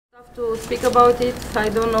To speak about it, I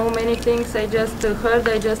don't know many things. I just heard,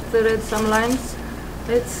 I just read some lines.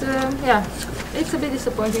 It's yeah, it's a bit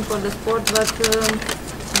disappointing for the sport, but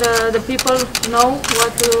the people know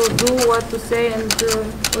what to do, what to say, and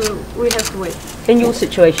we have to wait. In your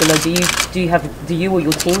situation, though, do you or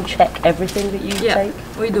your team check everything that you take?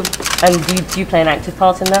 Yeah, we do. And do you play an active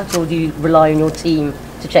part in that, or do you rely on your team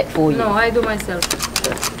to check for you? No, I do myself.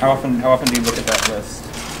 How often do you look at that list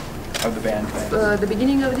of the banned things? The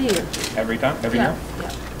beginning of the year. Every time? Every year? Yeah.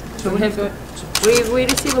 So we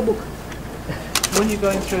receive a book. when you're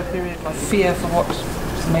going through a period like fear for what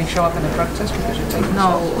may show up in a drug test because you're taking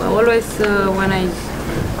No, always when I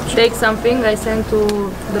take something, I send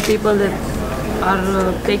to the people that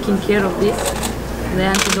are taking care of this, the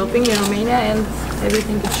anti-doping in Romania, and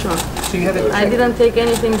everything is sure. So you have it I didn't take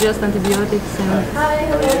anything, just antibiotics and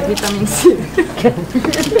vitamin C. Do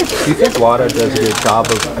you think WADA does a good job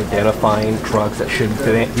of identifying drugs that should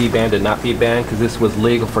be banned and not be banned? Because this was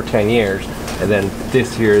legal for 10 years, and then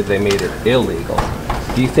this year they made it illegal.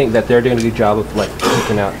 Do you think that they're doing a good job of like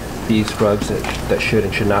picking out these drugs that should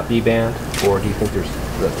and should not be banned, or do you think that's a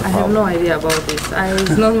problem? I have no idea about this.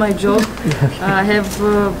 It's not my job. I have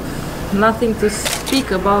nothing to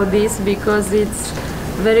speak about this because it's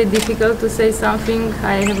very difficult to say something.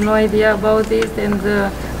 I have no idea about it, and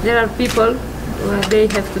there are people. They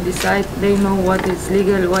have to decide. They know what is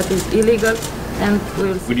legal, what is illegal, and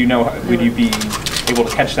we'll see. Would you be able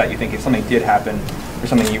to catch that? You think if something did happen, or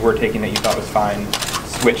something you were taking that you thought was fine,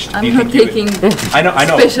 switched? I'm not taking I know.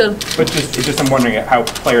 Special. But it's just I'm wondering how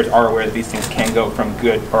players are aware that these things can go from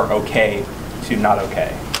good or okay to not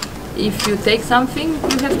okay. If you take something,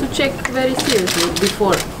 you have to check very seriously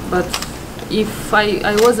before. But if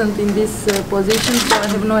I wasn't in this position, so I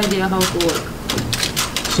have no idea how to work.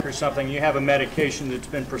 Or something, you have a medication that's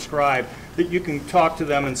been prescribed, that you can talk to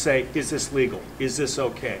them and say, is this legal? Is this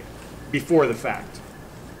okay? Before the fact.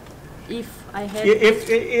 If I had...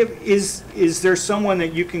 Is there someone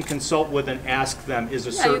that you can consult with and ask them, is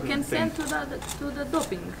a certain you can thing? send to the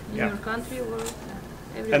doping in your country or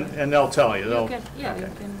everywhere. And they'll tell you. You can, yeah, okay. you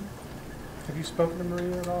can. Have you spoken to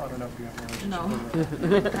Maria at all? I don't know if you have a relationship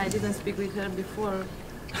with her. No, I didn't speak with her before.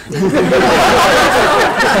 So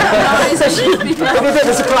it's a bit of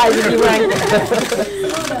a surprise if you rang.